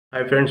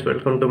Hi friends,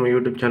 welcome to my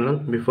YouTube channel.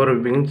 Before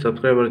we begin,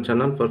 subscribe our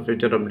channel for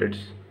future updates.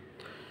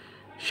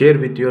 Share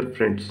with your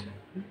friends.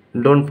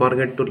 Don't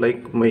forget to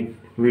like my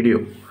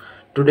video.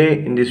 Today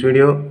in this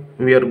video,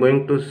 we are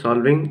going to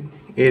solving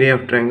area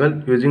of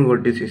triangle using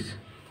vertices.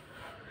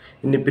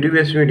 In the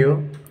previous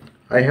video,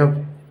 I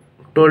have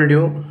told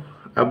you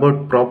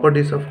about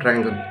properties of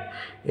triangle.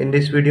 In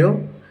this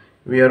video,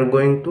 we are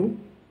going to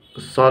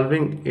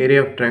solving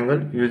area of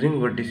triangle using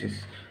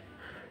vertices.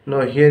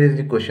 Now here is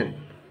the question.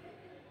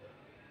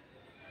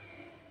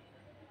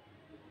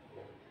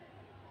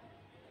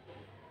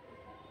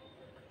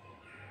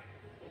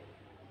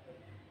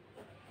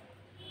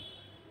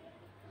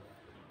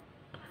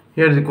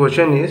 Here the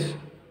question is,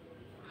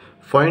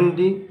 find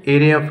the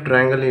area of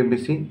triangle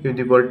ABC if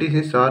the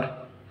vertices are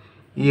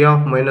E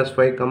of minus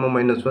 5 comma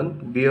minus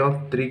 1, B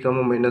of 3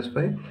 comma minus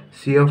 5,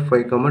 C of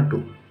 5 comma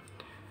 2.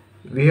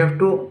 We have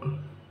to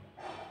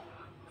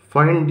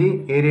find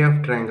the area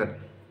of triangle.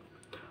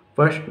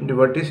 First, the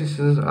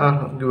vertices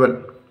are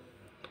given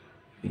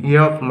E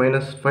of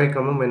minus 5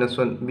 comma minus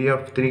 1, B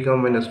of 3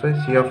 comma minus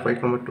 5, C of 5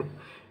 comma 2.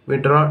 We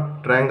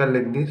draw triangle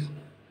like this.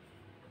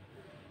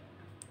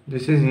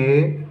 This is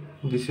A,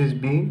 this is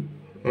B,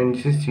 and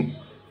this is C.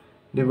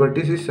 The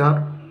vertices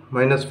are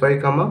minus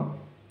 5 comma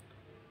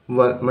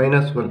 1,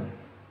 minus 1,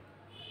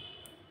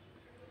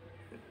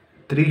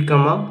 3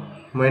 comma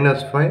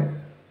minus 5,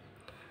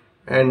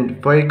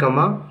 and 5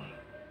 comma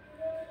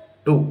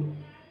 2.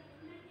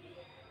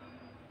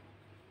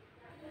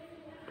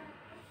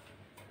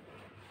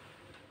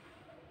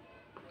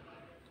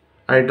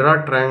 I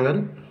draw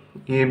triangle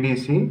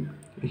ABC.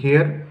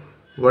 Here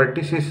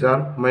vertices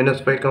are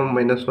minus 5 comma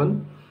minus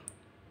 1,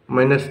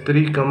 minus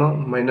 3 comma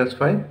minus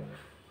 5,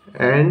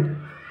 and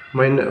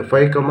minus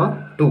 5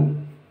 comma 2.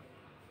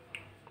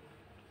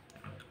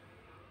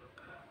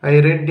 I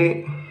read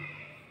the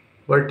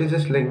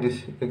vertices like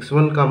this: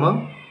 x1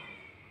 comma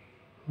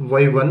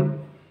y1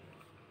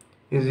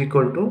 is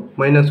equal to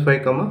minus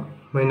 5 comma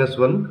minus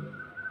 1,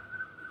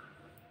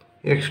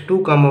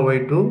 x2 comma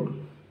y2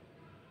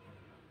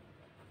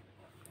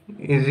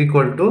 is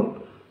equal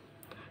to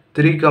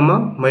 3 comma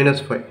minus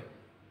 5,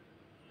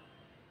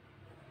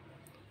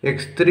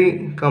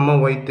 x3 comma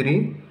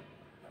y3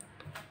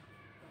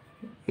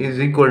 is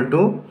equal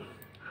to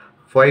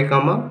 5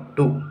 comma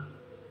 2.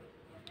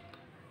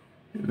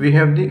 We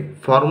have the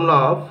formula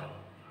of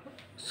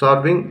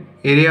solving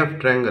area of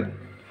triangle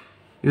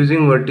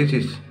using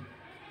vertices.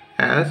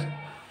 As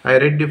I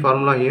read the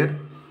formula here,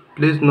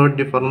 please note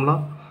the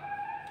formula.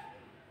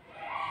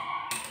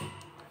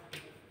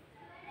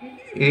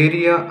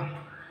 Area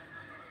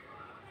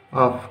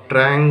of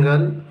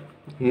triangle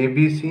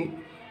ABC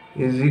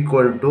is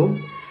equal to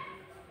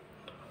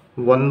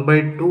 1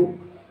 by 2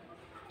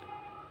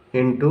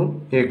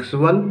 into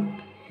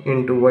x1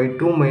 into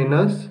y2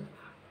 minus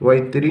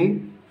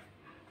y3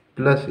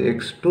 plus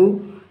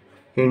x2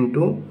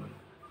 into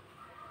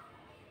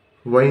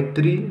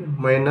y3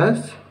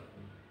 minus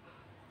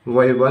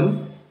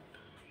y1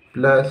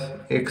 plus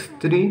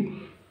x3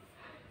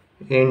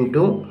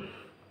 into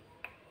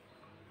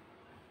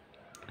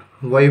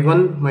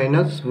y1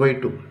 minus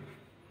y2,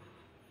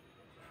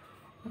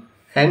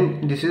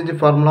 and this is the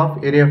formula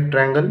of area of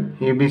triangle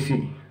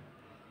ABC.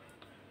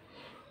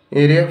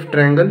 Area of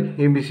triangle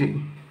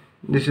ABC.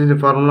 This is the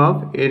formula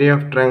of area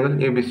of triangle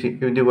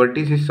ABC if the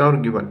vertices are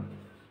given.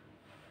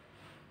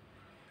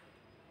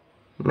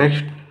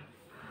 Next,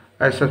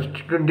 I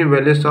substitute the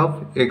values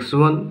of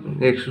x1,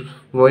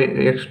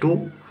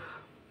 x2,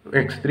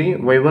 x3,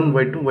 y1,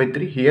 y2,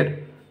 y3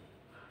 here,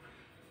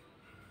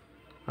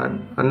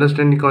 and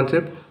understand the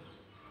concept.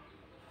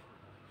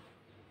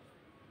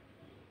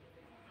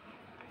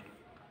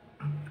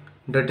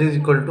 That is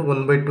equal to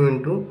 1 by 2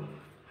 into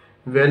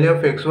value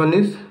of x1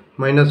 is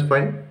minus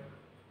 5,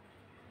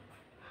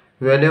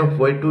 value of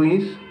y2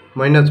 is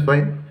minus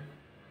 5,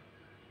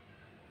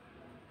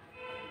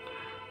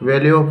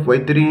 value of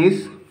y3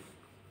 is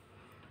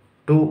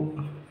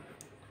 2,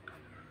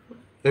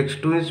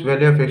 x2 is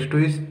value of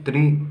x2 is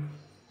 3,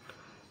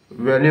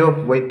 value of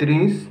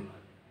y3 is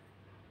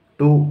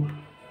 2,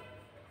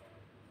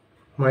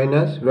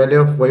 minus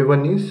value of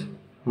y1 is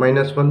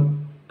minus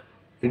 1,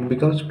 it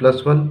becomes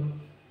plus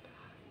 1,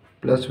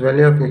 plus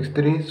value of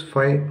x3 is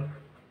 5,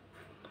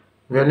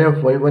 value of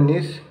y1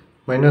 is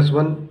minus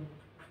 1,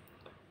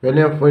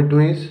 value of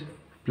y2 is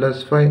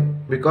plus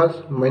 5,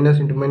 because minus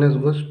into minus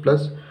goes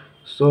plus,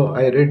 so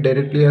I read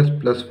directly as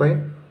plus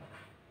 5.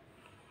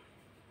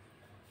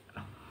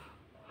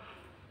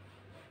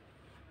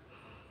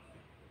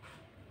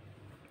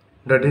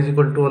 That is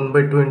equal to 1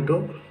 by 2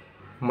 into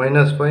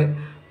minus 5,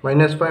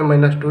 minus 5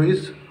 minus 2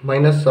 is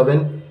minus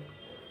 7,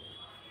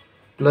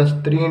 plus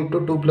 3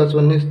 into 2 plus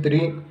 1 is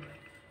 3,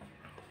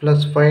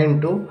 plus 5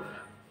 into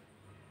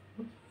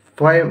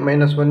 5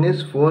 minus 1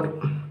 is 4,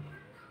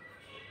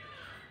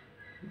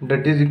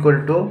 that is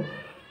equal to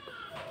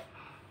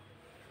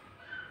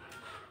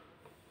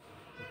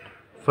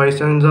 5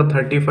 sevens are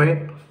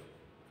 35,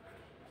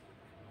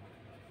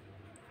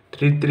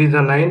 3 threes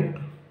are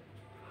 9,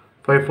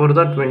 5 fours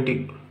are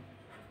 20.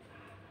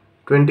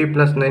 20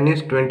 plus 9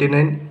 is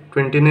 29.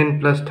 29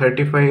 plus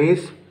 35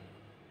 is,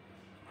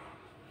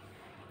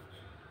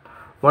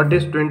 what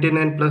is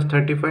 29 plus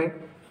 35?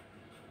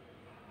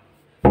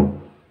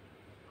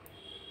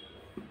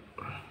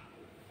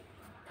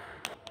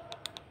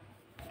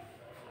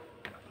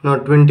 Now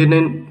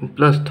 29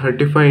 plus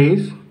 35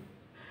 is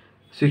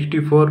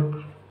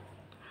 64.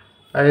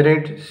 I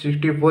write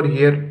 64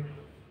 here.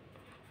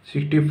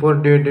 64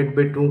 divided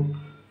by 2.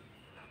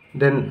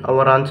 Then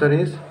our answer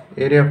is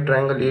area of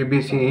triangle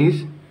ABC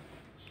is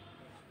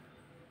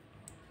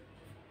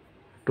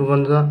 2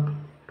 1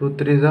 2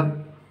 3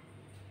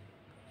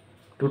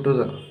 2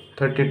 2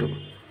 32.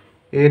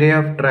 Area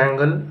of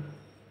triangle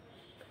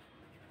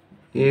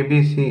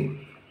ABC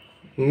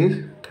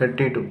is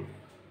 32.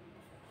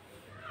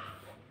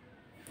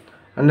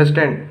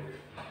 Understand?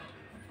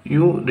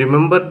 You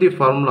remember the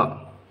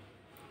formula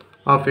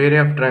of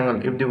area of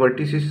triangle if the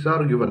vertices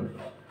are given.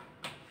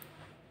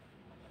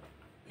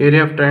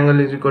 Area of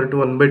triangle is equal to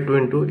 1 by 2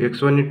 into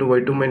x1 into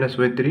y2 minus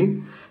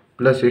y3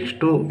 plus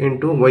x2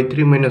 into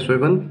y3 minus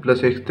y1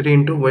 plus x3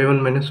 into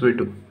y1 minus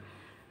y2.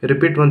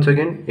 Repeat once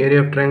again.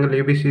 Area of triangle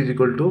ABC is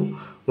equal to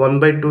 1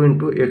 by 2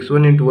 into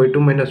x1 into y2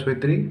 minus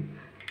y3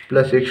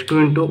 plus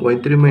x2 into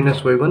y3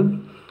 minus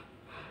y1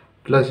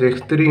 plus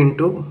x3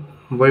 into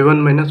y1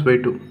 minus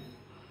y2.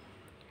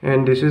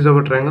 And this is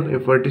our triangle.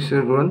 If vertex is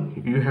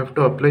given, you have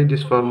to apply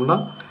this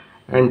formula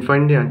and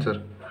find the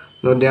answer.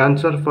 Now the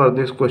answer for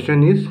this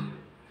question is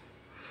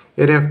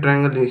area of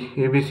triangle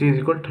ABC is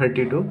equal to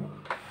 32.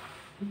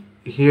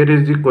 Here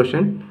is the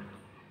question.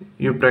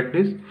 You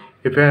practice.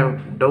 If you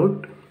have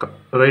doubt,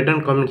 write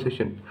in comment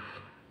section.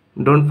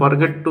 Don't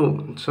forget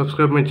to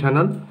subscribe my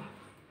channel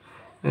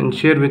and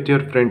share with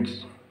your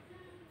friends.